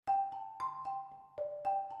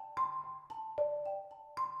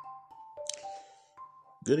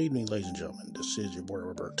Good evening, ladies and gentlemen. This is your boy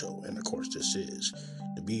Roberto, and of course, this is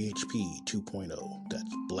the BHP 2.0. That's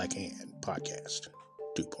Black Hand Podcast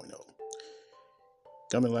 2.0.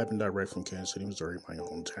 Coming live and direct from Kansas City, Missouri, my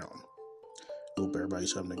hometown. Hope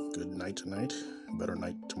everybody's having a good night tonight, better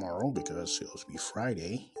night tomorrow because it'll be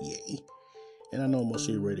Friday, yay! And I know most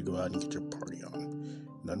of you are ready to go out and get your party on.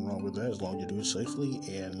 Nothing wrong with that as long as you do it safely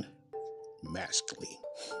and maskedly,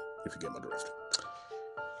 if you get my drift.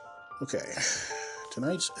 Okay.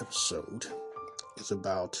 Tonight's episode is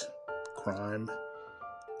about crime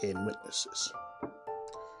and witnesses.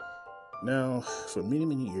 Now, for many,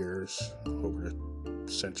 many years, over the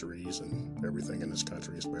centuries and everything in this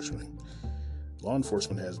country especially, law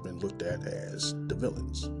enforcement has been looked at as the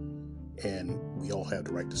villains. And we all have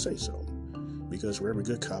the right to say so. Because for every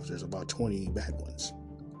good cop, there's about 20 bad ones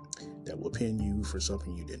that will pin you for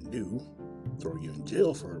something you didn't do, throw you in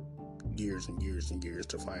jail for years and years and years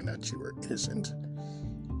to find out you were innocent.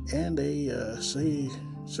 And they say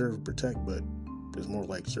serve and protect, but it's more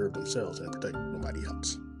like serve themselves and protect nobody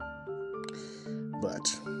else.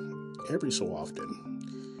 But every so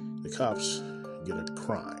often, the cops get a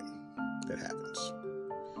crime that happens.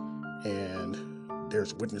 And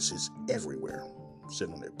there's witnesses everywhere,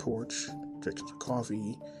 sitting on their porch, drinking some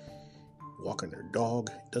coffee, walking their dog.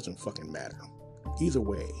 It doesn't fucking matter. Either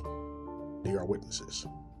way, they are witnesses.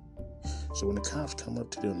 So when the cops come up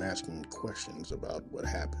to them asking questions about what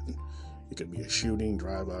happened, it could be a shooting,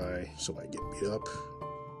 drive-by, somebody get beat up,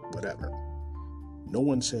 whatever. No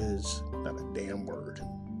one says not a damn word.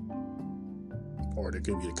 Or there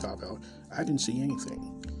could be the cop out, I didn't see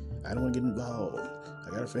anything. I don't want to get involved. I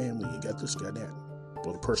got a family. You got this, got that.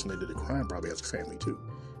 Well, the person that did the crime probably has a family too.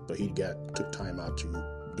 But he took time out to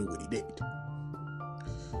do what he did.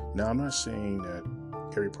 Now, I'm not saying that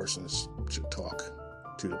every person should talk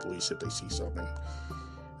to the police if they see something.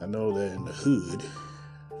 I know that in the hood,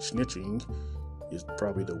 snitching is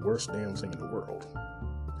probably the worst damn thing in the world.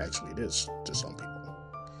 Actually, it is to some people.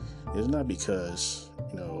 It's not because,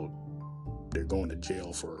 they're going to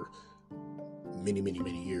jail for many, many,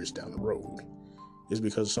 many years down the road. It's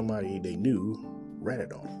because somebody they knew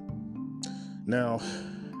ratted on them. Now,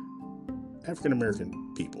 African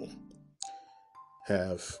American people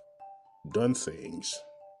have done things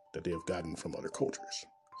that they have gotten from other cultures.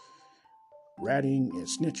 Ratting and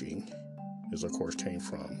snitching of course, came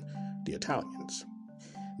from the Italians.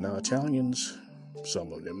 Now, Italians,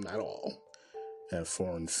 some of them, not all, have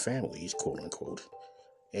foreign families, quote unquote,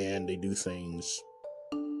 and they do things,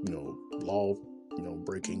 law,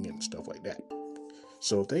 breaking and stuff like that.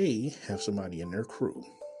 So if they have somebody in their crew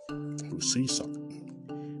who sees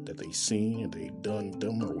something that they've seen and they've done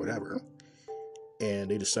dumb or whatever,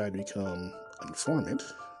 and they decide to become an informant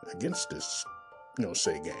against this,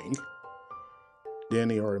 say gang, then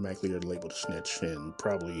they automatically are labeled a snitch and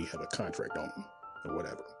probably have a contract on them or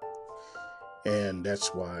whatever. And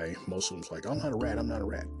that's why most of them's like, I'm not a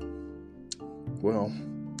rat. Well,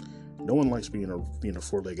 no one likes being a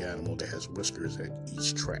four-legged animal that has whiskers that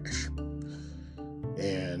eats trash.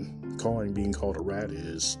 And being called a rat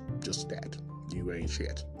is just that. You ain't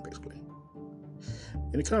shit, basically.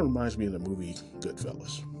 And it kind of reminds me of the movie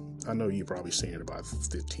Goodfellas. I know you've probably seen it about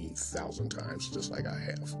 15,000 times, just like I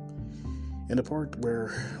have. And the part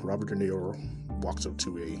where Robert De Niro walks up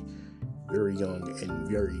to a very young and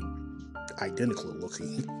very identical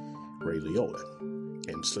looking Ray Liotta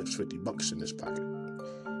and slips $50 in his pocket.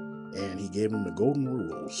 And he gave him the golden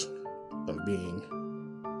rules of being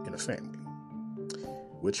in a family,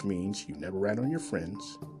 which means you never rat on your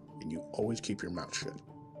friends and you always keep your mouth shut.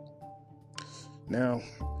 Now,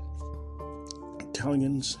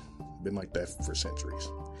 Italians been like that for centuries,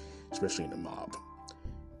 especially in the mob.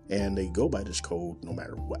 And they go by this code no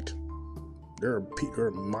matter what. There are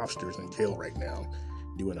mobsters in jail right now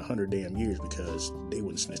doing 100 damn years because they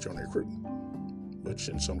wouldn't snitch on their crew, which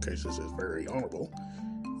in some cases is very honorable,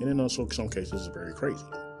 and in also some cases is very crazy.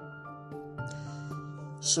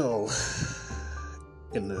 So,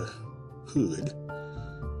 in the hood,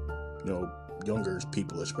 younger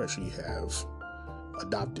people especially have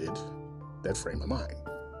adopted that frame of mind.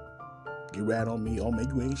 You rat on me, I'll make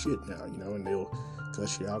you ain't shit now, and they'll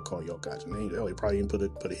cuss you out, call you all kinds of names. They'll probably even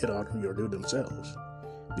put a hit on you or do it themselves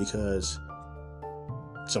because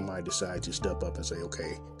somebody decides to step up and say,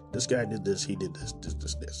 okay, this guy did this, he did this.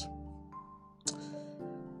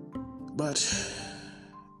 But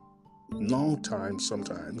long time,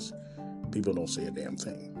 sometimes people don't say a damn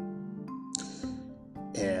thing.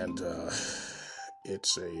 And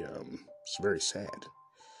it's very sad.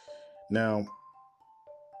 Now,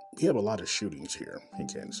 we have a lot of shootings here in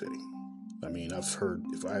Kansas City. I mean, I've heard,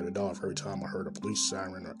 if I had a dog, every time I heard a police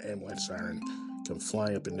siren or ambulance siren, come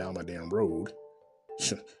flying up and down my damn road,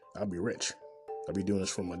 I'll be rich. I'll be doing this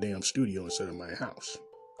from my damn studio instead of my house.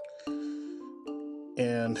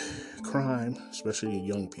 And crime, especially in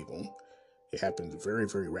young people, it happens very,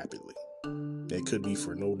 very rapidly. It could be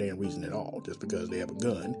for no damn reason at all, just because they have a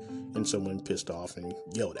gun and someone pissed off and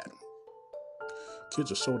yelled at them.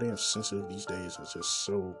 Kids are so damn sensitive these days. It's just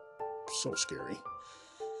so scary.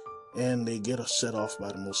 And they get set off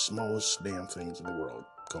by the most smallest damn things in the world,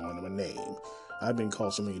 calling them a name. I've been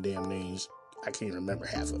called so many damn names, I can't remember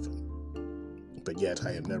half of them. But yet,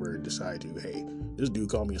 I have never decided to, hey, this dude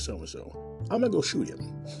called me a so-and-so. I'm going to go shoot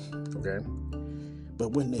him. Okay?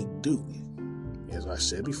 But when they do, as I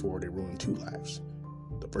said before, they ruin two lives.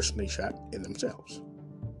 The person they shot and themselves.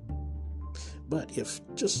 But if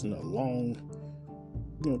just in a long,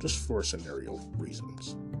 just for scenario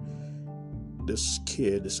reasons, this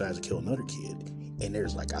kid decides to kill another kid, and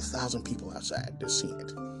there's like 1,000 people outside that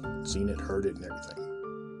seen it, heard it, and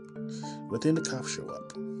everything. But then the cops show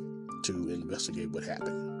up to investigate what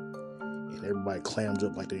happened, and everybody clams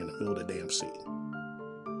up like they're in the middle of the damn scene.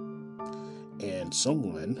 And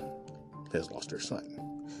someone has lost their son.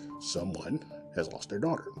 Someone has lost their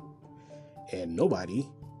daughter. And nobody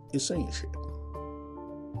is saying shit.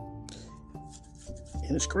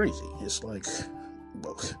 And it's crazy. It's like,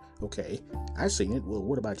 well, okay, I seen it. Well,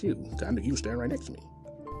 what about you? I know you stand right next to me.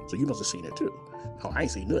 So you must have seen it too. Oh, I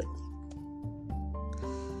ain't seen nothing.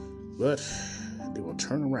 But they will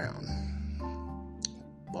turn around,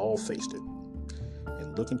 bald-faced it,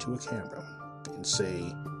 and look into a camera and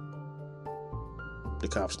say, the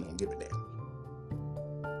cops don't give a damn.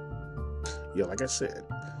 Yeah, like I said,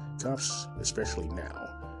 cops, especially now,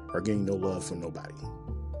 are getting no love from nobody.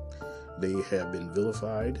 They have been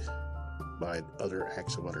vilified by other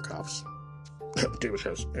acts of other cops,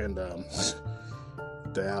 and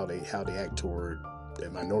how they act toward the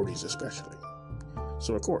minorities, especially.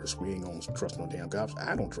 So of course, we ain't gonna trust no damn cops.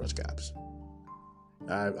 I don't trust cops.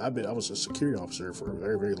 I was a security officer for a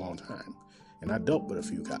very, very long time, and I dealt with a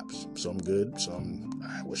few cops. Some good, some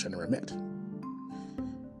I wish I never met.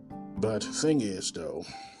 But the thing is, though,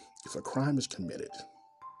 if a crime is committed,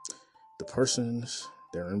 the persons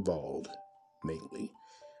that are involved, mainly,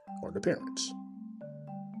 are the parents.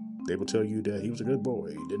 They will tell you that he was a good boy,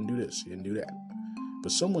 he didn't do this, he didn't do that.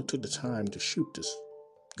 But someone took the time to shoot this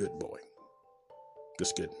good boy,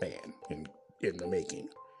 this good man in the making,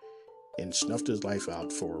 and snuffed his life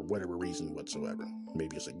out for whatever reason whatsoever.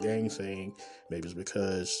 Maybe it's a gang thing, maybe it's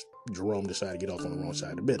because Jerome decided to get off on the wrong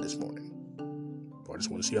side of the bed this morning. Or I just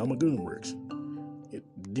want to see how my gun works.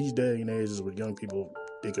 These day and ages with young people,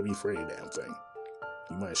 they could be for any damn thing.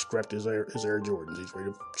 He might have scrapped his Air Jordans. He's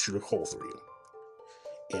ready to shoot a hole through you.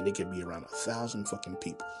 And it could be around 1,000 fucking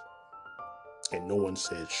people. And no one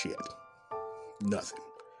said shit. Nothing.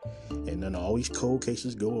 And then all these cold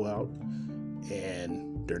cases go out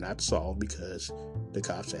and they're not solved because the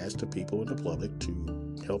cops asked the people in the public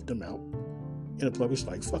to help them out. And the public's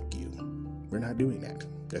like, fuck you. We're not doing that.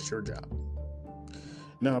 That's your job.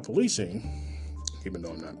 Now, policing, even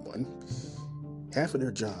though I'm not one, half of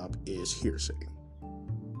their job is hearsay.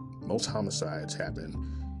 Most homicides happen,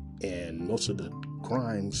 and most of the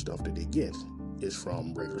crime stuff that they get is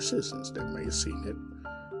from regular citizens that may have seen it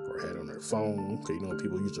or had on their phone, because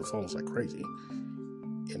people use their phones like crazy,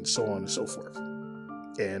 and so on and so forth.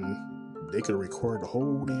 And they could record the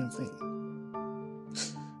whole damn thing.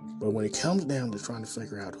 But when it comes down to trying to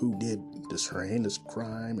figure out who did this horrendous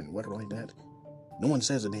crime and whatever like that, no one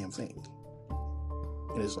says a damn thing.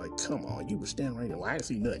 And it's like, come on, you were standing right there. Well, I didn't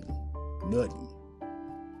see nothing. Nothing.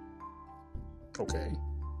 Okay.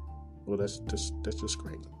 Well, that's just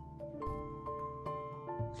great.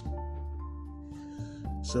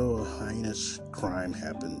 So, a heinous crime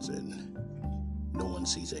happens and no one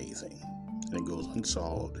sees anything. And it goes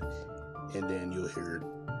unsolved. And then you'll hear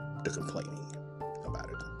the complaining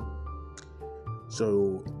about it.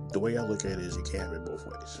 So, the way I look at it is you can't have it both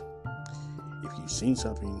ways. If you've seen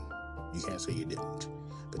something, you can't say you didn't.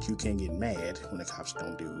 But you can get mad when the cops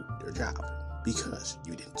don't do their job because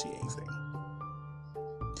you didn't see anything.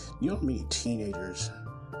 You know how many teenagers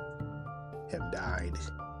have died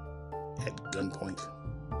at gunpoint?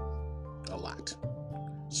 A lot.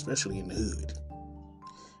 Especially in the hood.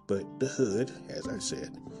 But the hood, as I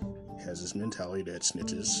said, has this mentality that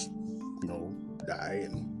snitches, die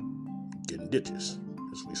and get in ditches.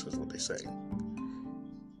 At least that's what they say.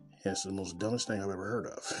 And it's the most dumbest thing I've ever heard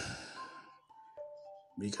of.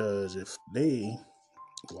 Because if they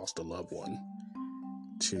lost a loved one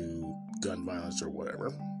to gun violence or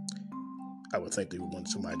whatever, I would think they would want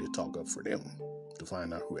somebody to talk up for them to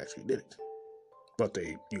find out who actually did it. But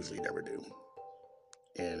they usually never do.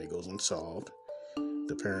 And it goes unsolved.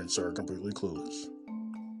 The parents are completely clueless.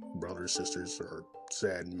 Brothers, sisters are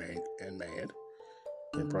sad and mad,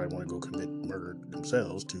 and probably want to go commit murder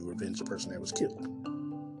themselves to revenge the person that was killed.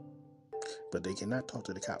 But they cannot talk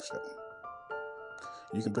to the cops though.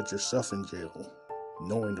 You can put yourself in jail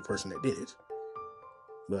knowing the person that did it,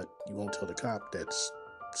 but you won't tell the cop that's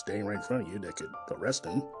staying right in front of you that could arrest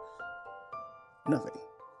him. Nothing.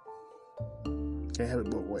 Can't have it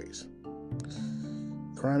both ways.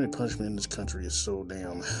 Crime and punishment in this country is so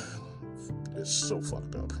damn... It's so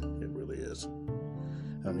fucked up. It really is.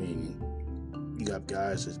 I mean, you got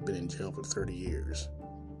guys that's been in jail for 30 years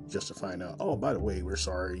just to find out, oh, by the way, we're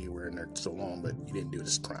sorry you were in there so long, but you didn't do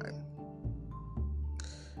this crime.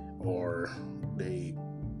 Or they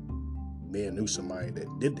may have knew somebody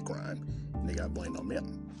that did the crime and they got blamed on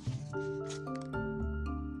them.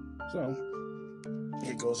 So,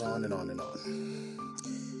 it goes on and on and on.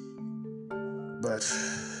 But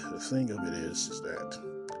the thing of it is that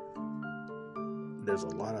there's a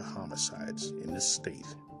lot of homicides in this state,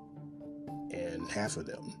 and half of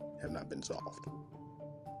them have not been solved.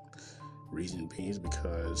 Reason being is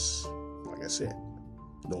because, like I said,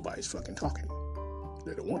 nobody's fucking talking.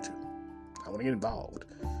 They don't want to. I want to get involved.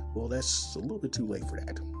 Well, that's a little bit too late for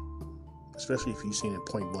that. Especially if you've seen it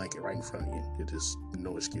point blank right in front of you. It is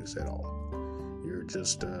no excuse at all. You're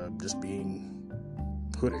just being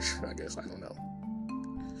hoodish, I guess. I don't know.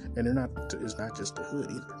 And it's not just the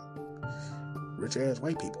hood either. Rich ass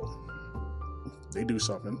white people. They do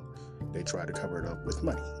something, they try to cover it up with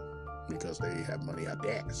money because they have money out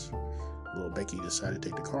their ass. Little Becky decided to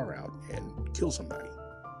take the car out and kill somebody.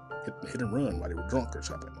 Hit and run while they were drunk or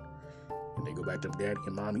something. And they go back to daddy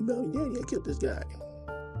and mommy, daddy, I killed this guy.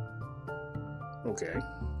 Okay.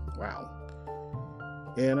 Wow.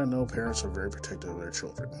 And I know parents are very protective of their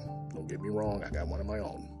children. Don't get me wrong, I got one of my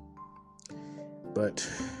own. But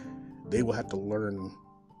they will have to learn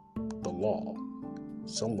the law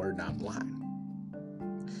somewhere down the line.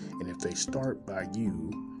 And if they start by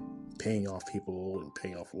you paying off people and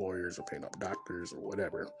paying off lawyers or paying off doctors or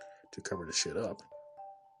whatever to cover the shit up,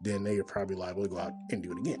 then they are probably liable to go out and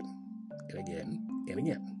do it again and again and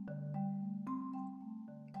again.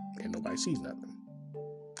 And nobody sees nothing.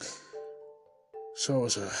 So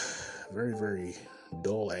it's a very, very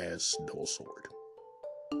dull sword.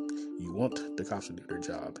 You want the cops to do their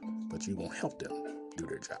job, but you won't help them do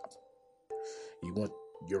their job. You want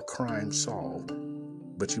your crime solved,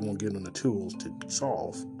 but you won't give them the tools to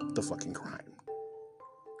solve the fucking crime.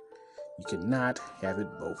 You cannot have it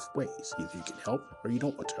both ways. Either you can help or you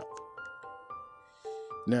don't want to help.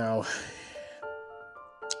 Now,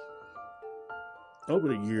 over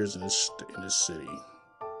the years in this city,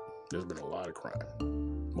 there's been a lot of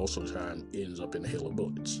crime. Most of the time, it ends up in a hail of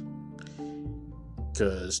bullets.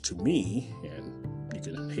 Because to me, and you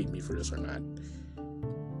can hate me for this or not,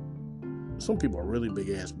 some people are really big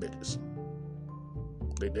ass bitches.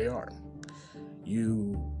 They are.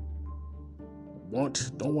 You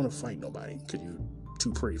don't want to fight nobody because you're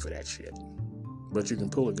too pretty for that shit. But you can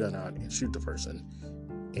pull a gun out and shoot the person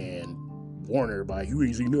and warn everybody, you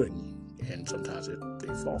ain't seen nothing. And sometimes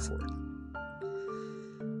they fall for it.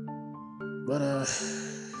 But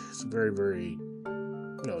it's very, very,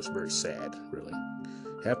 it's very sad, really.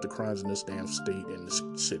 Half the crimes in this damn state and this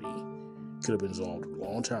city could have been solved a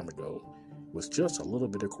long time ago with just a little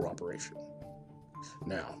bit of cooperation.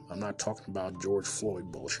 Now, I'm not talking about George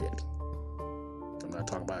Floyd bullshit. I'm not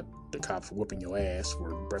talking about the cops whooping your ass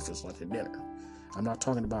for breakfast, lunch, and dinner. I'm not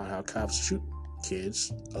talking about how cops shoot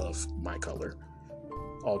kids of my color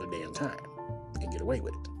all the damn time and get away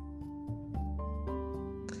with it.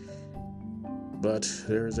 But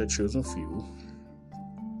there is a chosen few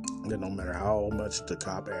that no matter how much the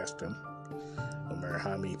cop asked them, no matter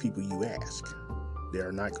how many people you ask, they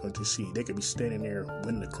are not going to see. They could be standing there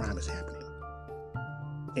when the crime is happening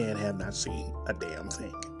and have not seen a damn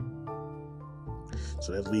thing.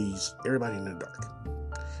 So that leaves everybody in the dark.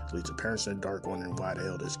 It leaves the parents in the dark wondering why the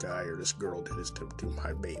hell this guy or this girl did this to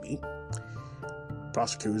my baby.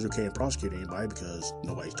 Prosecutors who can't prosecute anybody because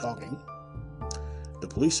nobody's talking. The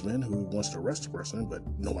policeman who wants to arrest the person but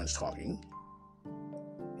no one's talking.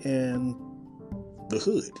 And the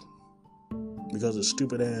hood because of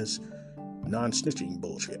stupid ass non-snitching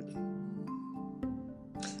bullshit.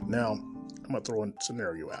 Now, I'm going to throw a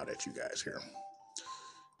scenario out at you guys here.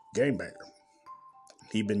 Gangbanger.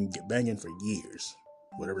 He been banging for years.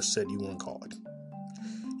 Whatever set you want to call it.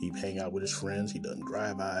 He hang out with his friends. He done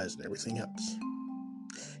drive-bys and everything else.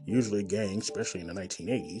 Usually gangs, especially in the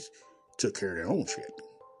 1980s, took care of their own shit.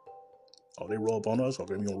 Oh, they roll up on us?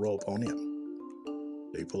 Okay, we're going to roll up on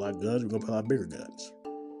them. They pull out guns, we're going to pull out bigger guns.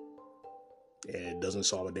 And it doesn't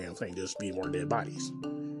solve a damn thing. Just be more dead bodies.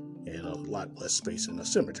 And a lot less space in a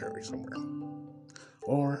cemetery somewhere.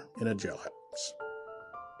 Or in a jailhouse.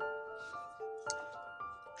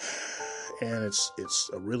 And it's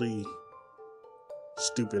a really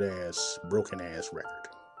stupid ass, broken ass record.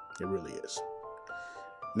 It really is.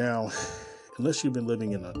 Now, unless you've been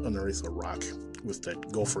living underneath a rock with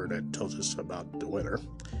that gopher that tells us about the weather,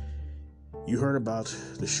 you heard about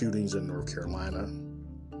the shootings in North Carolina.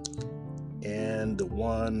 And the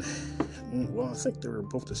one, well, I think they were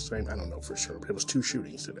both the same. I don't know for sure, but it was 2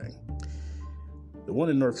 shootings today. The one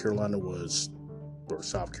in North Carolina or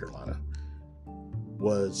South Carolina,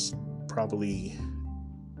 was probably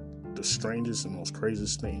the strangest and most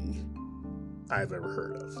craziest thing I've ever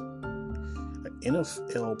heard of. An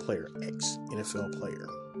NFL player, ex-NFL player,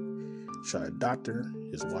 shot a doctor,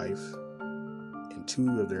 his wife, and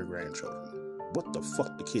 2 of their grandchildren. What the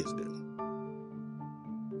fuck do kids do?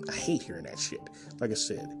 I hate hearing that shit. Like I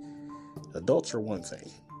said, adults are one thing.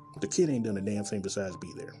 The kid ain't done a damn thing besides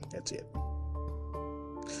be there. That's it.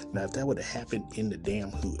 Now, if that would have happened in the damn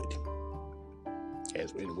hood,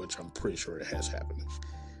 in which I'm pretty sure it has happened,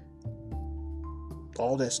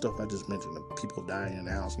 all that stuff I just mentioned, the people dying in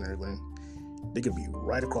the house and everything, they could be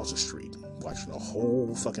right across the street watching the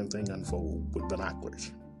whole fucking thing unfold with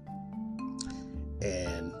binoculars.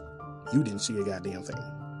 And you didn't see a goddamn thing.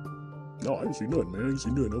 No, I didn't see nothing, man. I didn't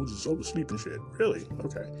see nothing. I was asleep and shit. Really?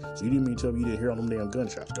 Okay. So you didn't mean to tell me you didn't hear all them damn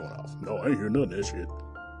gunshots going off? No, I didn't hear none of that shit.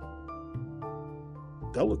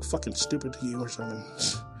 That look fucking stupid to you or something?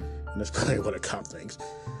 And that's probably what a cop thinks.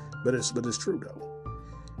 But it's true, though.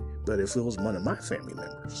 But if it was one of my family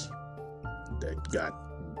members that got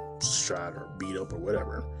shot or beat up or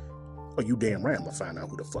whatever, well, you damn right I'm gonna find out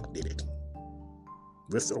who the fuck did it.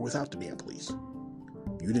 With or without the damn police.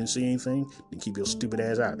 You didn't see anything, then keep your stupid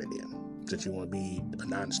ass out of it then. Since you want to be a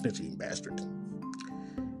non-snitching bastard.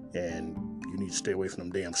 And you need to stay away from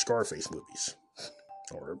them damn Scarface movies.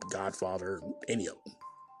 Or Godfather, any of them.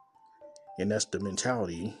 And that's the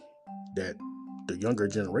mentality that the younger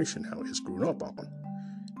generation now has grown up on.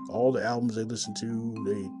 All the albums they listen to,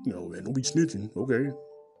 they, and don't be snitching, okay.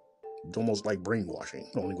 It's almost like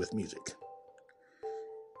brainwashing, only with music.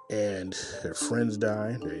 And their friends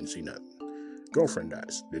die, they didn't see nothing. Girlfriend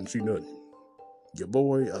dies, didn't see nothing. Your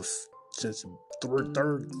boy since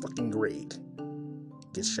third fucking grade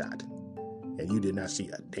gets shot. And you did not see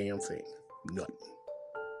a damn thing. Nothing.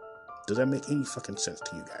 Does that make any fucking sense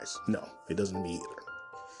to you guys? No, it doesn't to me either.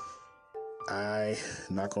 I,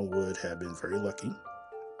 knock on wood, have been very lucky.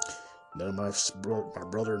 None of my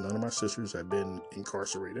brother, none of my sisters have been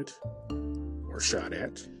incarcerated or shot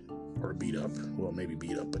at or beat up. Well, maybe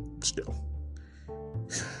beat up, but still.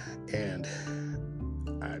 And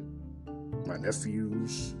my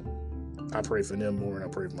nephews, I pray for them more than I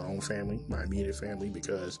pray for my own family, my immediate family,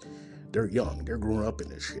 because they're young. They're growing up in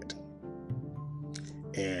this shit.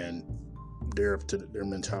 And their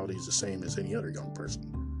mentality is the same as any other young person.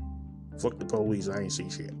 Fuck the police, I ain't see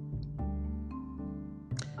shit.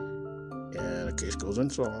 And the case goes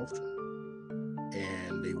unsolved,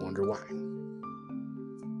 and they wonder why.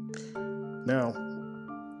 Now,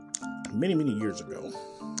 many, many years ago,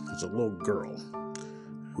 there's a little girl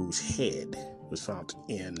whose head was found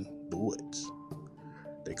in the woods.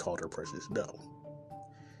 They called her Precious Doe.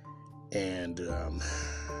 And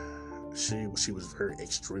she was very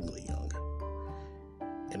extremely young.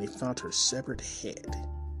 And they found her severed head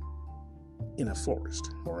in a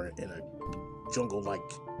forest or in a jungle-like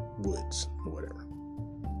woods or whatever.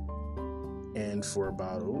 And for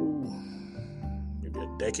about, maybe a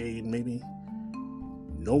decade,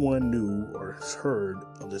 no one knew or heard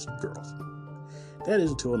of this girl. That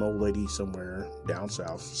is until an old lady somewhere down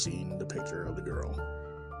south seen the picture of the girl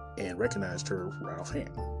and recognized her right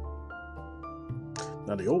offhand.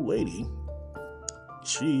 Now, the old lady,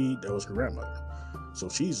 that was her grandmother. So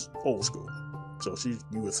she's old school. So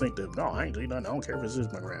you would think that, no, I ain't doing nothing. I don't care if this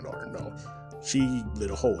is my granddaughter. No, she lit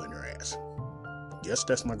a hole in her ass. Yes,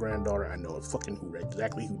 that's my granddaughter. I know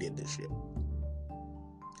exactly who did this shit.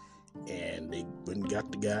 And they went and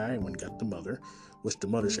got the guy and went and got the mother, which the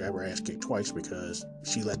mother should have her ass kicked twice because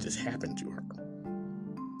she let this happen to her.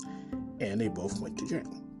 And they both went to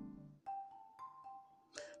jail.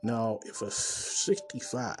 Now, if a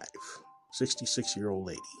 66-year-old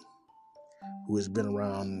lady who has been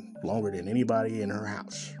around longer than anybody in her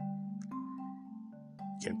house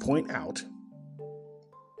can point out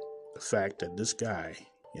the fact that this guy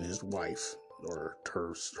and his wife, or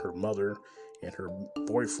her mother and her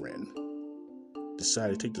boyfriend,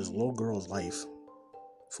 decided to take this little girl's life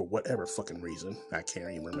for whatever fucking reason, I can't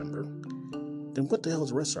even remember, then what the hell is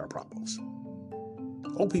the rest of our problems?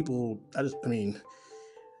 Old people, I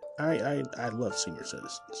love senior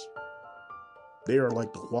citizens. They are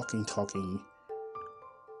like the walking, talking,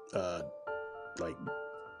 what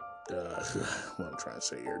I'm trying to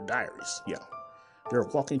say here, diaries. Yeah. They're a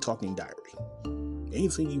walking, talking diary.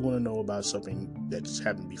 Anything you want to know about something that's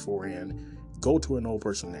happened beforehand, go to an old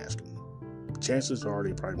person and ask them. Chances are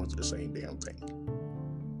they probably went through the same damn thing.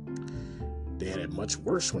 They had it much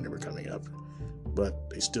worse when they were coming up, but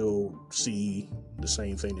they still see the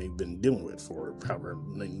same thing they've been dealing with for however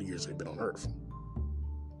many years they've been on Earth.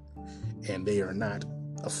 And they are not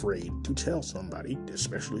afraid to tell somebody,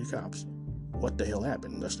 especially cops, what the hell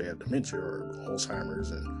happened, unless they have dementia or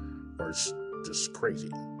Alzheimer's or it's just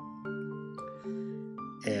crazy.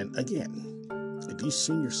 And again, if these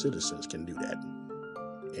senior citizens can do that,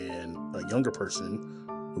 and a younger person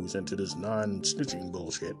who's into this non-snitching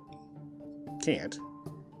bullshit can't,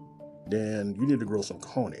 then you need to grow some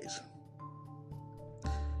cojones.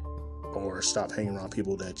 Or stop hanging around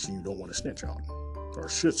people that you don't want to snitch on. Or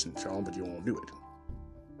should snitch on, but you won't do it.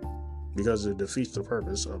 Because it defeats the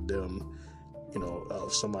purpose of them,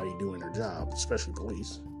 of somebody doing their job, especially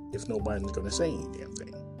police, if nobody's going to say any damn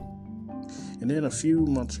thing. And then a few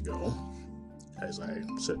months ago, as I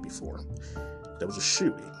said before, there was a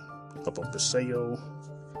shooting up on Paseo,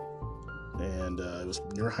 and it was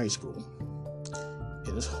near high school.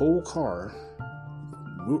 And this whole car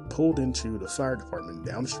pulled into the fire department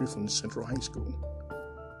down the street from Central High School,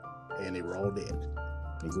 and they were all dead,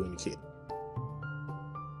 including the kid.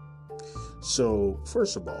 So,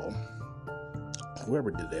 first of all,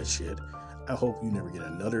 whoever did that shit, I hope you never get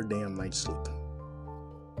another damn night's sleep.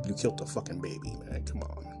 You killed a fucking baby, man. Come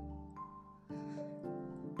on.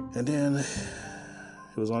 And then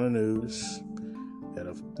it was on the news.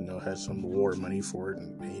 Had some award money for it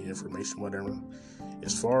and any information, whatever.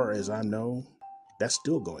 As far as I know, that's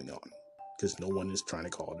still going on because no one is trying to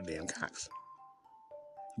call the damn cops.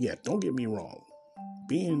 Yeah, don't get me wrong.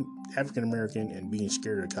 Being African American and being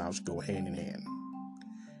scared of the cops go hand in hand.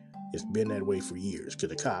 It's been that way for years because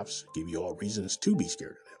the cops give you all reasons to be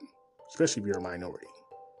scared of them, especially if you're a minority.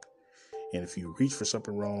 And if you reach for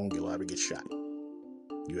something wrong, you're liable to get shot.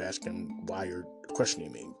 You ask them why you're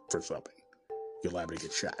questioning me for something, you're liable to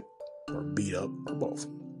get shot or beat up or both.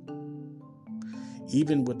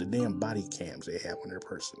 Even with the damn body cams they have on their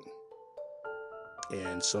person.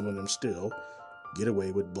 And some of them still get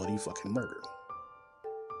away with bloody fucking murder.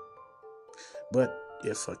 But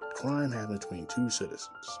if a crime happens between two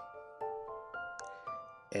citizens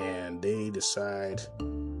and they decide,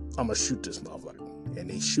 I'm gonna shoot this motherfucker, and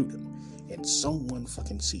they shoot him, and someone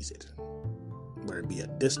fucking sees it, whether it be a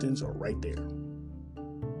distance or right there,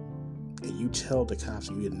 and you tell the cops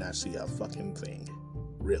you did not see a fucking thing,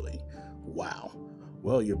 really? Wow.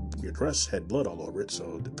 Well, your dress had blood all over it,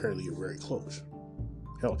 so apparently you're very close.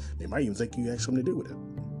 Hell, they might even think you had something to do with it.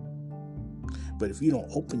 But if you don't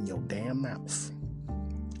open your damn mouth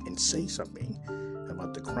and say something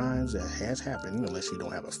about the crimes that has happened, unless you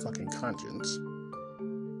don't have a fucking conscience,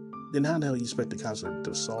 then how the hell do you expect the cops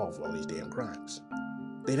to solve all these damn crimes?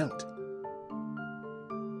 They don't.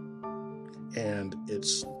 And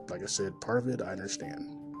it's, like I said, part of it I understand.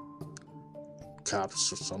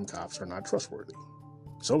 Some cops are not trustworthy.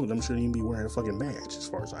 Some of them shouldn't even be wearing a fucking badge, as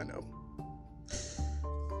far as I know.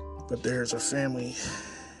 But there's a family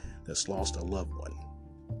that's lost a loved one.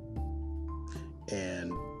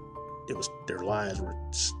 And their lives were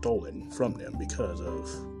stolen from them because of,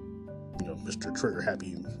 Mr. Trigger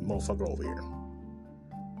Happy motherfucker over here.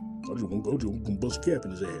 I'm just gonna bust a cap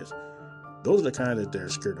in his ass. Those are the kind that they're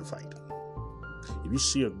scared to fight. If you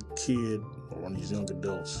see a kid or one of these young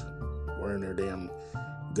adults wearing their damn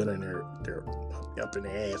gun in their up in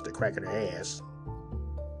their ass, the crack of their ass,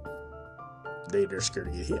 they're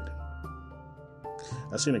scared to get hit.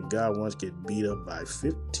 I seen a guy once get beat up by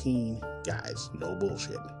 15 guys, no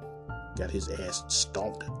bullshit. Got his ass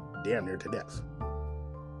stomped damn near to death.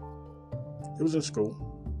 It was in school,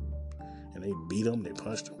 and they beat him, they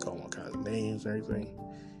punched him, called him all kinds of names and everything.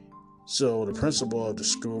 So the principal of the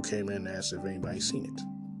school came in and asked if anybody's seen it.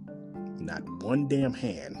 Not one damn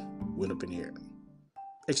hand went up in the air,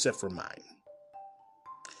 except for mine.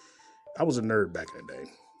 I was a nerd back in the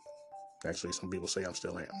day. Actually, some people say I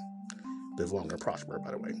still am. Live long and prosper,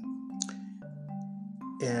 by the way.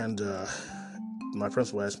 And my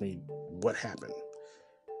principal asked me what happened.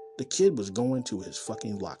 The kid was going to his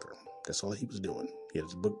fucking locker. That's all he was doing. He had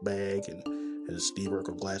his book bag and his Steve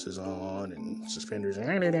Urkel glasses on and suspenders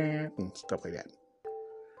and stuff like that.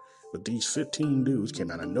 But these 15 dudes came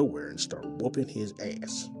out of nowhere and started whooping his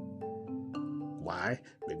ass. Why?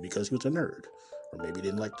 Maybe because he was a nerd. Or maybe he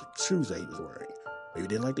didn't like the shoes that he was wearing. Maybe he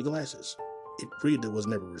didn't like the glasses. it really was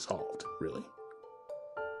never resolved, really.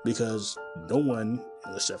 Because no one,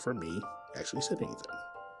 except for me, actually said anything.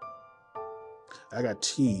 I got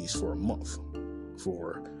teased for a month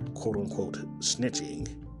for quote-unquote snitching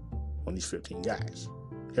on these 15 guys.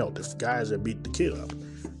 Hell, the guys that beat the kid up,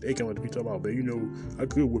 they come up to me talking about, man, I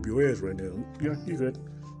could whip your ass right now. Yeah, you could.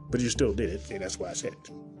 But you still did it, and that's why I said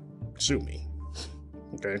it. Sue me.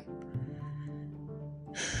 Okay?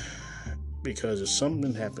 Because if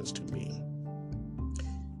something happens to me,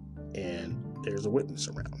 and there's a witness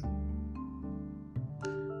around,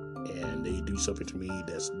 and they do something to me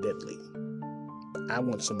that's deadly, I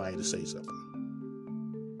want somebody to say something.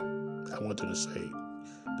 I want them to say,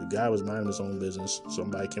 the guy was minding his own business,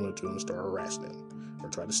 somebody came up to him and started harassing him, or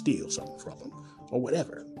tried to steal something from him, or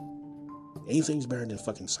whatever. Anything's better than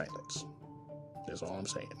fucking silence. That's all I'm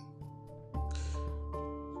saying.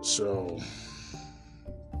 So,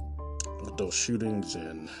 with those shootings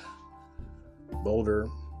in Boulder,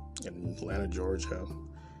 in Atlanta, Georgia,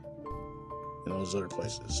 and those other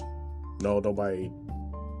places, no, nobody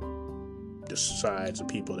besides the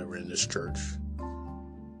people that were in this church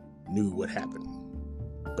knew what happened,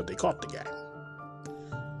 but they caught the guy,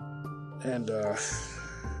 and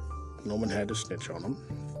no one had to snitch on him.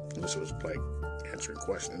 This was like answering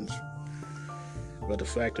questions, but the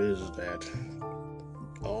fact is that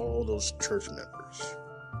all those church members,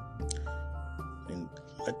 and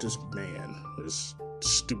let this man, this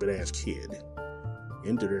stupid ass kid,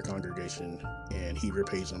 into their congregation, and he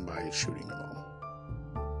repays them by shooting them all.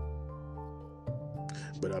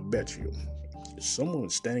 But I bet you, if someone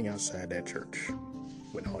was standing outside that church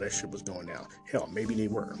when all that shit was going down, hell, maybe they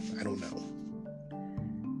were, I don't know,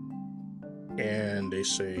 and they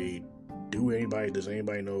say, does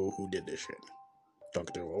anybody know who did this shit? Talk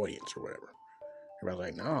to their audience or whatever.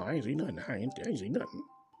 Everybody's like, no, I ain't see nothing. I ain't see nothing.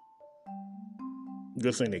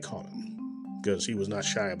 Good thing they caught him, because he was not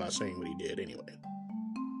shy about saying what he did anyway.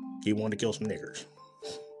 He wanted to kill some niggers,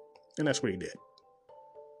 and that's what he did.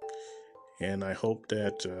 And I hope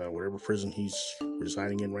that whatever prison he's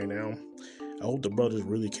residing in right now, I hope the brothers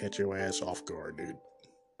really catch your ass off guard, dude.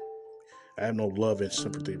 I have no love and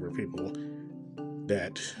sympathy for people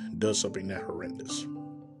that does something that horrendous.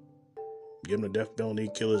 Give him the death penalty,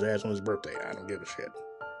 kill his ass on his birthday. I don't give a shit.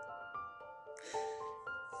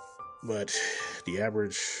 But the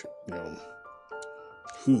average,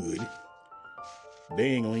 hood, they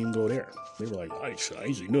ain't gonna even go there. They were like, I ain't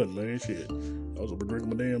see nothing, man. Shit. I was up drinking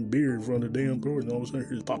my damn beer in front of the damn court, and all of a sudden,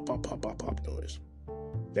 here's pop, pop, pop, pop, pop noise.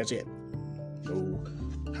 That's it. No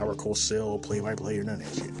Howard Cosell, play-by-play, or none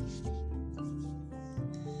of that shit.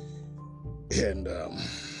 And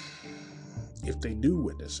if they do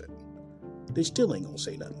witness it, they still ain't gonna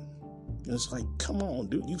say nothing. And it's like, come on,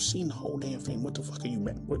 dude, you've seen the whole damn thing. What the fuck are you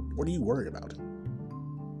mad? What are you worried about?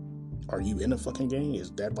 Are you in a fucking game?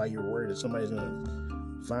 Is that why you're worried that somebody's gonna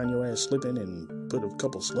find your ass slipping and put a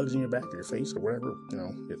couple slugs in your back or your face or whatever?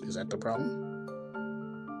 Is that the problem?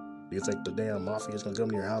 Do you think the damn mafia is gonna come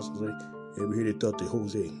to your house and say, hey, we hear they thought they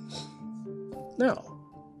Jose? No.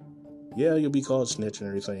 Yeah, you'll be called snitch and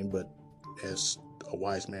everything, but as a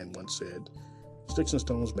wise man once said, sticks and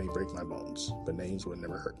stones may break my bones, but names would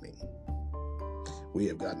never hurt me. We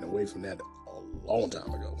have gotten away from that a long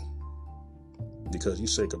time ago. Because you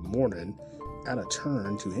say good morning out of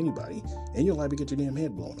turn to anybody, and you'll likely get your damn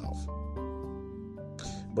head blown off.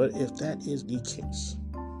 But if that is the case,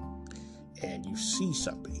 and you see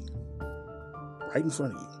something right in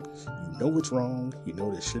front of you, you know it's wrong, you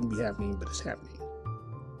know this shouldn't be happening, but it's happening.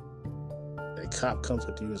 A cop comes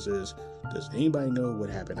up to you and says, does anybody know what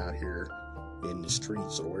happened out here in the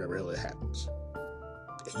streets or whatever hell it happens?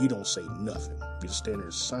 And you don't say nothing. You just stand there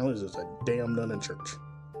as silent as a damn nun in church.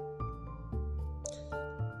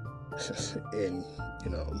 And,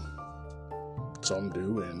 some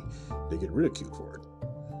do, and they get ridiculed for it.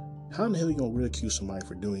 How in the hell are you going to ridicule somebody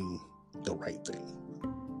for doing the right thing?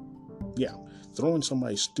 Yeah, throwing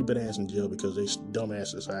somebody's stupid ass in jail because they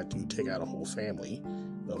dumbass decide to take out a whole family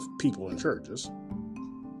of people in churches.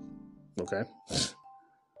 Okay?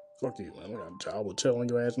 Fuck you, man. I will tell on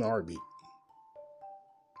your ass in a heartbeat.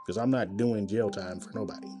 Because I'm not doing jail time for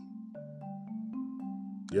nobody.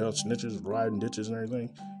 Snitches, riding ditches and everything,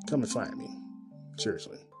 come and find me.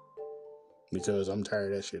 Seriously. Because I'm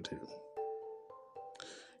tired of that shit too.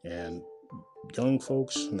 And young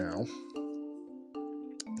folks now,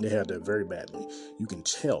 they have that very badly. You can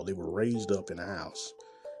tell they were raised up in a house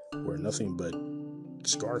where nothing but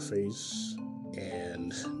Scarface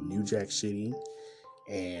and New Jack City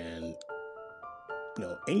and,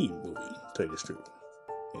 any movie, to tell you the truth.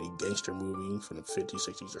 Any gangster movie from the 50s,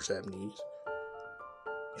 60s, or 70s.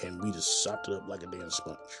 And we just sopped it up like a damn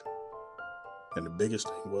sponge. And the biggest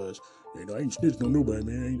thing was, I ain't snitching on nobody,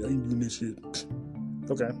 man. I ain't doing this shit.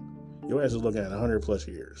 Okay. Your ass is looking at 100 plus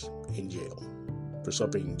years in jail for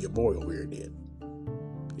something your boy over here did.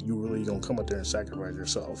 You really gonna come up there and sacrifice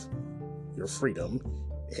yourself, your freedom,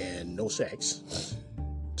 and no sex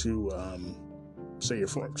to send your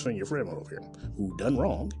friend over here who done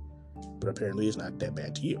wrong, but apparently it's not that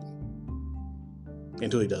bad to you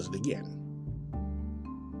until he does it again.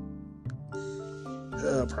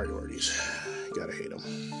 Priorities, gotta hate them.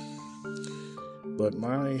 But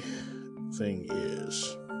my thing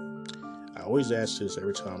is, I always ask this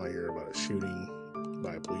every time I hear about a shooting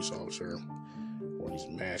by a police officer or these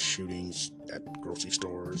mass shootings at grocery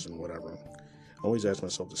stores and whatever. I always ask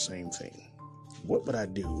myself the same thing. What would I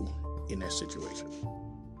do in that situation?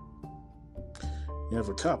 If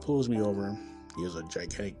a cop pulls me over, he has a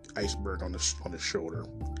gigantic iceberg on his shoulder.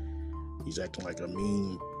 He's acting like a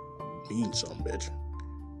mean son of a bitch.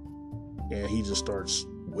 And he just starts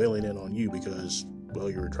wailing in on you because, well,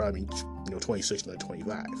 you're driving, 26 and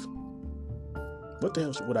 25. What the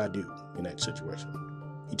hell would I do in that situation?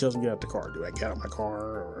 He tells me to get out the car. Do I get out of my car,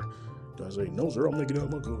 or do I say, no, sir, I'm not getting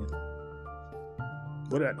out of my car?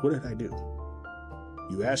 What did I do?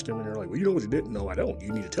 You ask him, and they're like, well, you know what you did? No, I don't.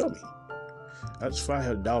 You need to tell me. That's if I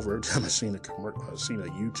had $1 for every time I've seen a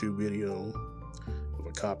YouTube video of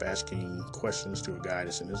a cop asking questions to a guy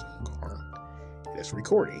that's in his own car. And it's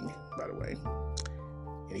recording, by the way.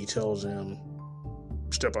 And he tells him,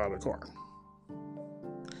 step out of the car.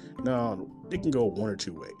 Now, it can go one or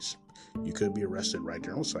two ways. You could be arrested right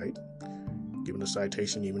there on site, given a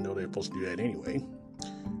citation even though they're supposed to do that anyway.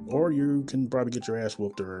 Or you can probably get your ass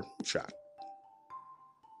whooped or shot.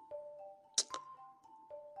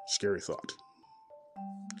 Scary thought.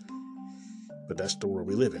 But that's the world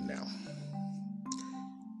we live in now.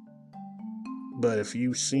 But if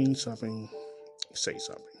you've seen something, say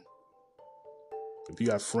something. If you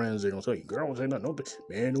got friends, they're going to tell you, girl, don't say nothing. Don't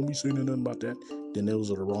be saying nothing about that. Then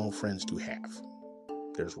those are the wrong friends to have.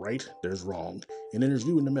 There's right, there's wrong, and then there's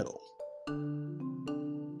you in the middle.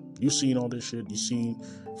 You've seen all this shit. You've seen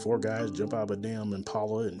 4 guys jump out of a damn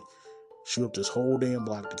Impala and shoot up this whole damn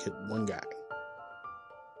block to hit one guy.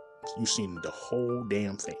 You've seen the whole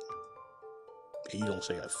damn thing. And you don't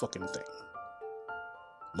say a fucking thing.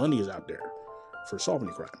 Money is out there for solving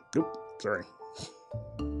the crime. Nope, sorry.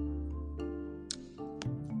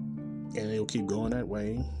 And it'll keep going that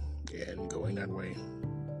way, and going that way,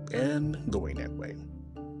 and going that way.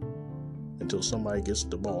 Until somebody gets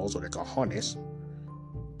the balls or the cojones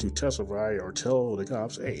to testify or tell the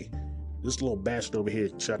cops, hey, this little bastard over here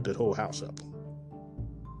shut the whole house up.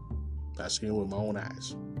 I seen it with my own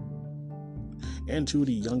eyes. And to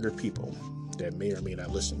the younger people that may or may not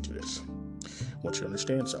listen to this, I want you to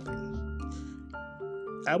understand something.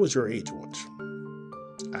 I was your age once.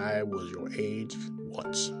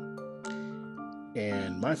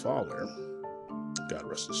 And my father, God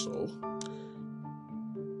rest his soul,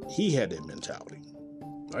 he had that mentality.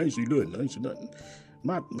 I ain't see nothing.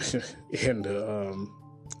 And a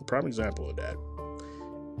prime example of that,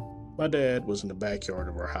 my dad was in the backyard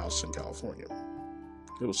of our house in California.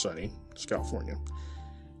 It was sunny. It's California.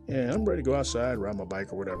 And I'm ready to go outside, ride my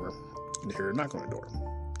bike or whatever, and hear a knock on the door.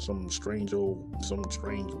 Some strange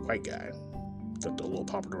white guy. Got the little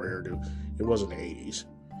pompadour hairdo. It wasn't the 80s.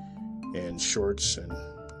 And shorts and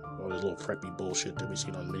all this little preppy bullshit that we've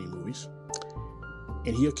seen on many movies.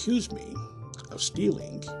 And he accused me of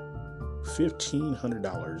stealing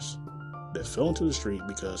 $1,500 that fell into the street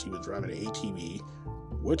because he was driving an ATV,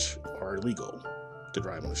 which are illegal to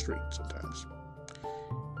drive on the street sometimes.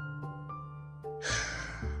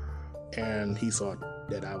 And he thought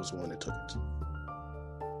that I was the one that took it.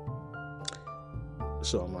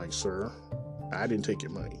 So I'm like, sir, I didn't take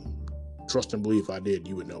your money. Trust and believe if I did,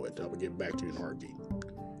 you would know it. I would give it back to you in a heartbeat.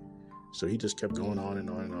 So he just kept going on and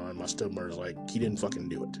on and on. My stepmother's like, he didn't fucking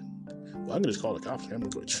do it. Well, I'm going to just call the cops. I'm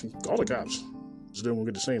going to call the cops. So then we'll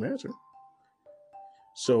get the same answer.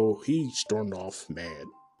 So he stormed off mad,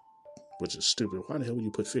 which is stupid. Why the hell would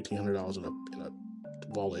you put $1,500 in a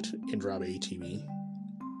wallet and drive an ATV?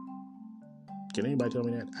 Can anybody tell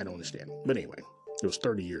me that? I don't understand. But anyway, it was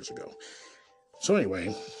 30 years ago. So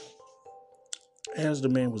anyway, as the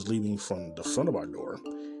man was leaving from the front of our door,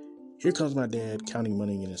 here comes my dad counting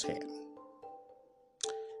money in his hand.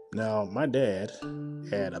 Now, my dad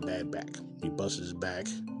had a bad back. He busted his back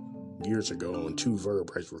years ago and 2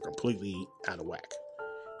 vertebrae were completely out of whack.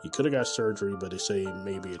 He could have got surgery, but they say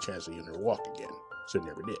maybe a chance that he never walk again. So he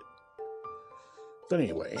never did. But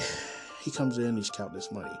anyway, he comes in, he's counting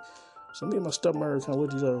this money. So me and my stepmother kind of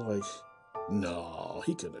looked at each other like, no,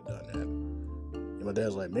 he couldn't have done that. And my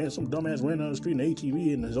dad's like, man, some dumbass ran down the street in an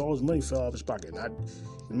ATV and all his money fell out of his pocket.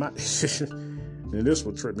 And this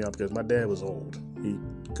would trip me out because my dad was old. He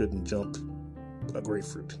couldn't jump a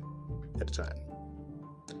grapefruit at the time.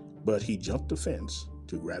 But he jumped the fence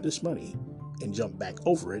to grab this money and jump back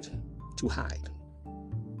over it to hide.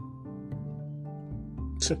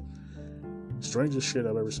 Strangest shit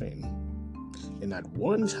I've ever seen. And not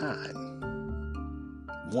one time,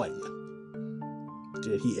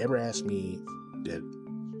 did he ever ask me that,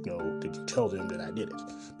 did you tell them that I did it?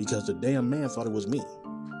 Because the damn man thought it was me.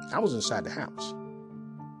 I was inside the house.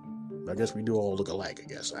 I guess we do all look alike, I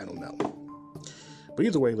guess. I don't know. But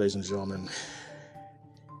either way, ladies and gentlemen,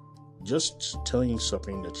 just telling you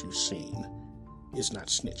something that you've seen is not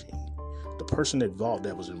snitching. The person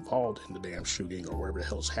that was involved in the damn shooting or whatever the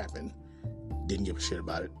hell's happened didn't give a shit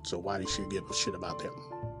about it. So why did you give a shit about them?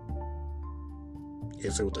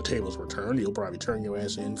 If the tables were turned, he'll probably turn your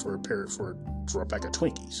ass in for a pack of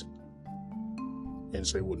Twinkies. And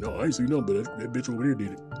say, well, no, I ain't seen nothing, but that bitch over there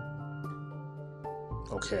did it.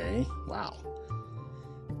 Okay, wow.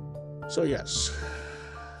 So yes,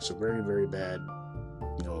 it's a very, very bad,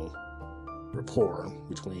 rapport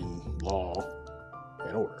between law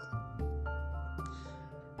and order.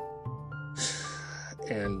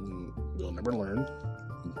 And we'll never learn,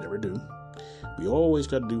 never do. We always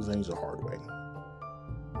got to do things the hard way.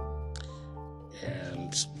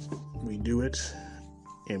 And we do it,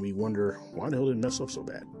 and we wonder, why the hell did it mess up so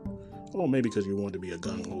bad? Oh, maybe because you wanted to be a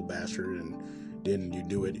gung-ho bastard, and then you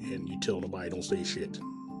do it, and you tell nobody, don't say shit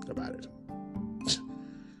about it.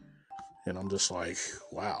 And I'm just like,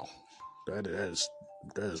 wow, that is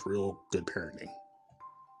real good parenting.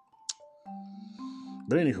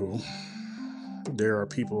 But anywho, there are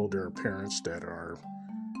parents that are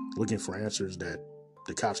looking for answers that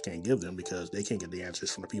the cops can't give them because they can't get the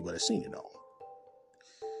answers from the people that seen it all.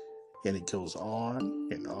 And it goes on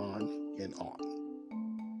and on and on.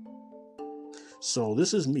 So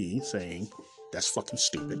this is me saying that's fucking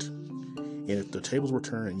stupid. And if the tables were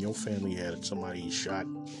turned and your family had somebody shot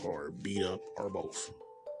or beat up or both,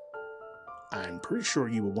 I'm pretty sure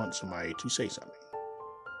you would want somebody to say something.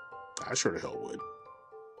 I sure the hell would.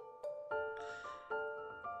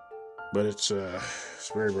 But it's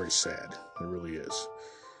very, very sad. It really is.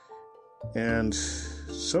 And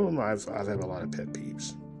some of them I've had a lot of pet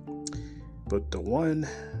peeves. But the one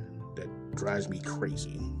that drives me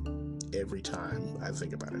crazy every time I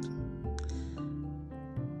think about it,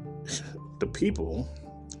 the people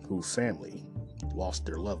whose family lost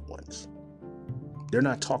their loved ones, they're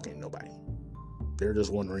not talking to nobody. They're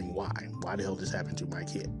just wondering why. Why the hell this happened to my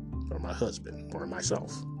kid or my husband or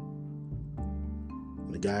myself?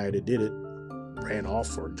 And the guy that did it ran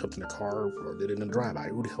off or jumped in a car or did it in a drive-by.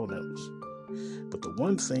 Who the hell knows? But the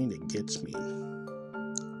one thing that gets me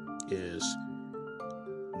is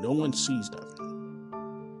no one sees nothing.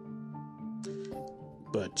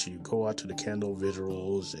 But you go out to the candle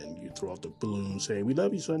vigils and you throw out the balloons saying, we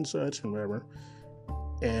love you, such and such, and whatever.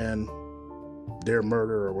 And their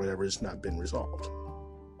murder or whatever has not been resolved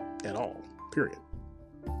at all, period.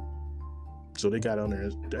 So they got on there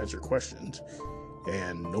to answer questions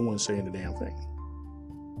and no one's saying the damn thing.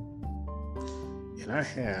 And I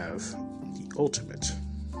have the ultimate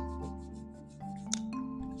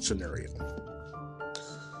scenario.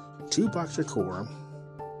 Tupac Shakur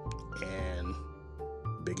and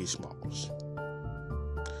Biggie Smalls.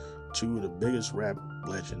 Two of the biggest rap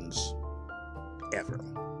legends ever.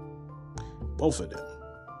 Both of them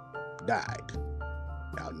died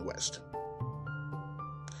out in the West.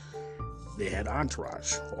 They had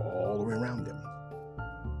entourage all the way around them.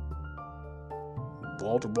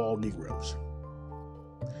 Ball-to-ball Negroes.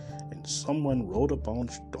 And someone rode up on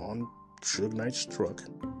Suge Knight's truck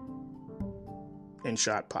and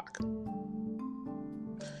shot Pac.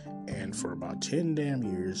 And for about 10 damn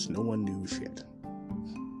years, no one knew shit.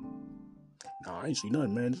 Nah, I ain't seen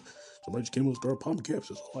nothing, man. Somebody just came and started popping caps.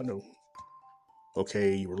 That's all I know.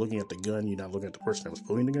 Okay, you were looking at the gun. You're not looking at the person that was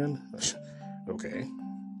pulling the gun? Okay,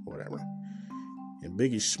 whatever. And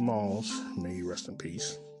Biggie Smalls, may he rest in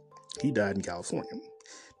peace, he died in California.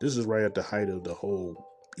 This is right at the height of the whole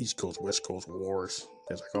East Coast, West Coast wars,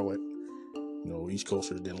 as I call it. You know, East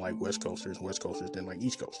Coasters didn't like West Coasters, West Coasters didn't like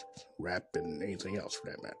East Coasters. Rap and anything else for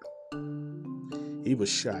that matter. He was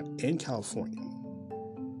shot in California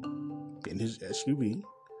in his SUV.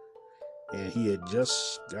 And he had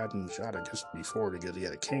just gotten shot, I guess, before because he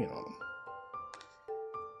had a cane on him.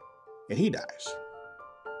 And he dies.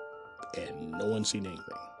 And no one's seen anything.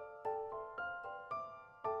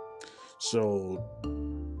 So,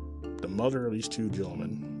 the mother of these two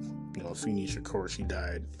gentlemen, Afeni Shakur, she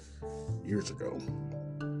died years ago.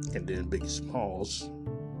 And then Biggie Smalls'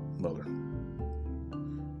 mother.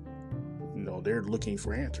 They're looking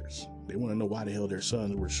for answers. They want to know why the hell their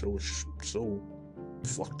sons were so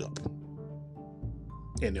fucked up.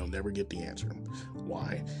 And they'll never get the answer.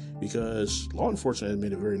 Why? Because law enforcement has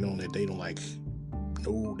made it very known that they didn't like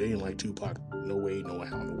Tupac, no way, no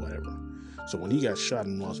how, no whatever. So when he got shot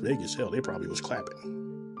in Las Vegas, hell, they probably was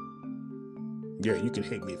clapping. Yeah, you can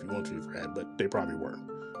hate me if you want to for that, but they probably were.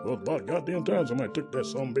 Well, about goddamn time somebody took that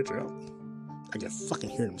son bitch out. I can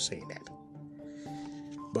fucking hear them saying that.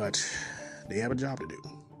 But they have a job to do.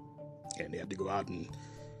 And they have to go out and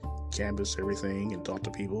canvass everything and talk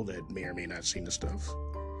to people that may or may not seen the stuff.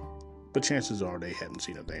 But chances are they haven't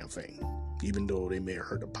seen a damn thing. Even though they may have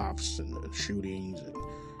heard the pops and the shootings and,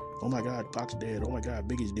 oh my God, Pac's dead. Oh my God,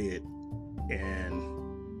 Biggie's dead.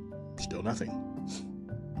 And still nothing.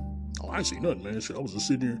 Oh, I ain't seen nothing, man. Shit, I was just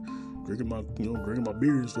sitting here drinking my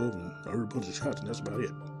beer and stuff, and I heard a bunch of shots, and that's about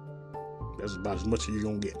it. That's about as much as you're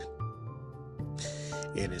gonna get.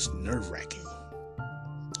 And it's nerve-wracking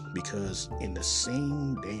because in the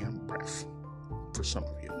same damn breath, for some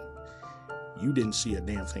of you, you didn't see a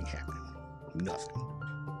damn thing happening. Nothing.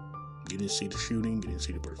 You didn't see the shooting. You didn't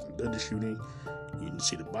see the person who did the shooting. You didn't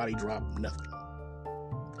see the body drop. Nothing.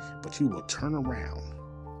 But you will turn around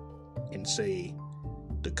and say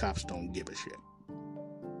the cops don't give a shit.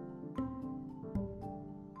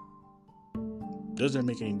 Does that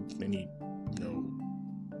make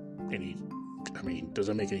does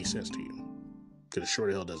that make any sense to you? Because it sure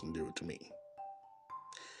the hell doesn't do it to me.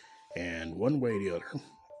 And one way or the other,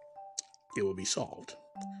 it will be solved.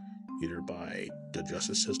 Either by the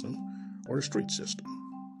justice system or the street system.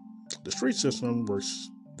 The street system works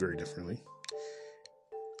very differently.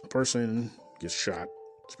 A person gets shot,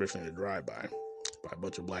 especially in a drive-by, by a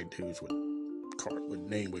bunch of black dudes with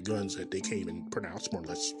guns that they can't even pronounce, more or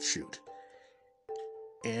less shoot.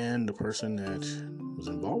 And the person that was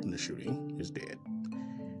involved in the shooting is dead.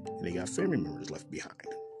 And they got family members left behind.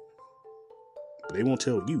 But they won't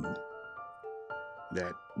tell you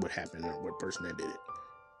that what happened or what person that did it.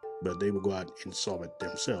 But they will go out and solve it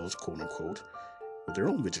themselves, quote unquote, with their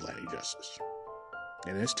own vigilante justice.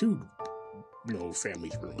 And that's two,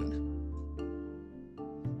 families ruined.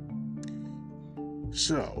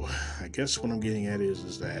 So, I guess what I'm getting at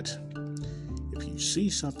is that if you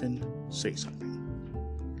see something, say something.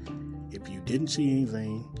 If you didn't see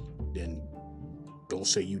anything, then don't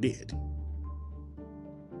say you did.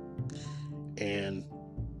 And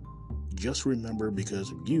just remember,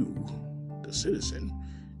 because of you, the citizen,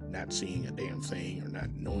 not seeing a damn thing or not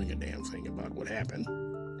knowing a damn thing about what happened,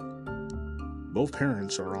 both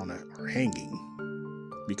parents are hanging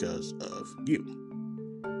because of you.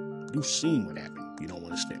 You've seen what happened. You don't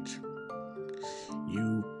want to snitch.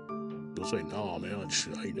 They'll say, "No, man, I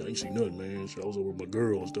ain't seen nothing, man. So I was over with my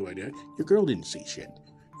girl and stuff like that." Your girl didn't see shit.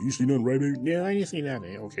 You see nothing, right, baby? Yeah, I didn't see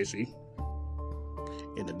nothing. Okay, see?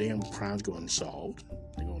 And the damn crimes go unsolved.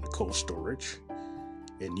 They go into cold storage.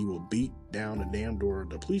 And you will beat down the damn door of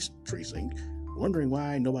the police precinct, wondering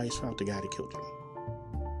why nobody's found the guy that killed you.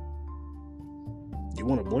 You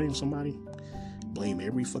want to blame somebody? Blame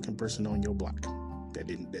every fucking person on your block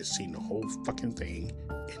that seen the whole fucking thing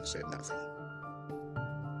and said nothing.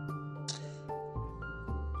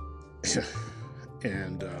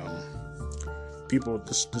 And people,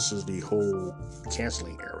 this is the whole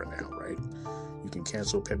canceling era now, right? You can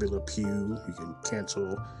cancel Pepe Le Pew. You can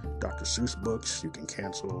cancel Dr. Seuss books. You can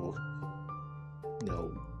cancel,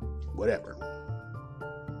 whatever.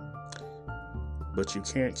 But you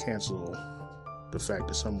can't cancel the fact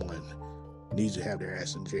that someone needs to have their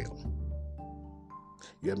ass in jail.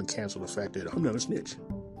 You haven't canceled the fact that I'm not a snitch.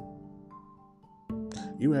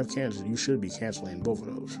 You have canceled. You should be canceling both of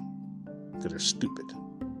those because they're stupid.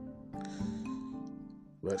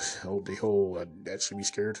 But the whole that should be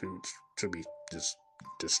scared should be just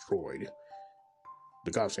destroyed.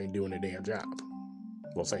 The cops ain't doing their damn job.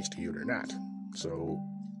 Well, thanks to you, they're not. So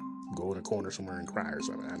go in a corner somewhere and cry or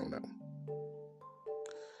something. I don't know.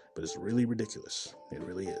 But it's really ridiculous. It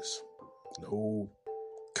really is. No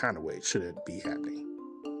kind of way should it be happening.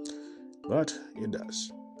 But it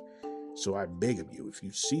does. So I beg of you, if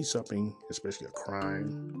you see something, especially a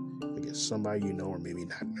crime against somebody you know or maybe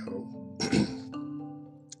not know,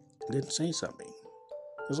 then say something.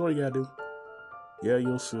 That's all you gotta do. Yeah,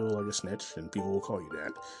 you'll feel like a snitch and people will call you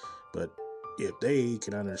that. But if they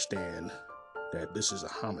can understand that this is a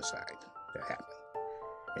homicide that happened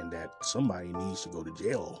and that somebody needs to go to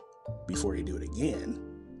jail before they do it again,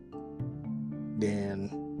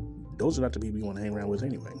 then those are not the people you want to hang around with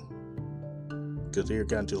anyway. Because they're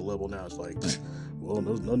gotten to a level now, it's like, well,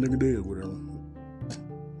 there's nothing they can do with them.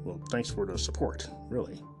 Well, thanks for the support,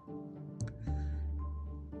 really.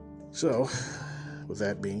 So, with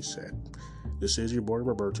that being said, this is your boy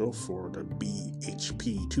Roberto for the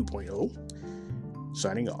BHP 2.0,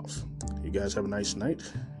 signing off. You guys have a nice night.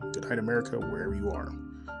 Good night, America, wherever you are.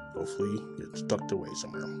 Hopefully, you're tucked away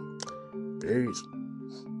somewhere. Peace.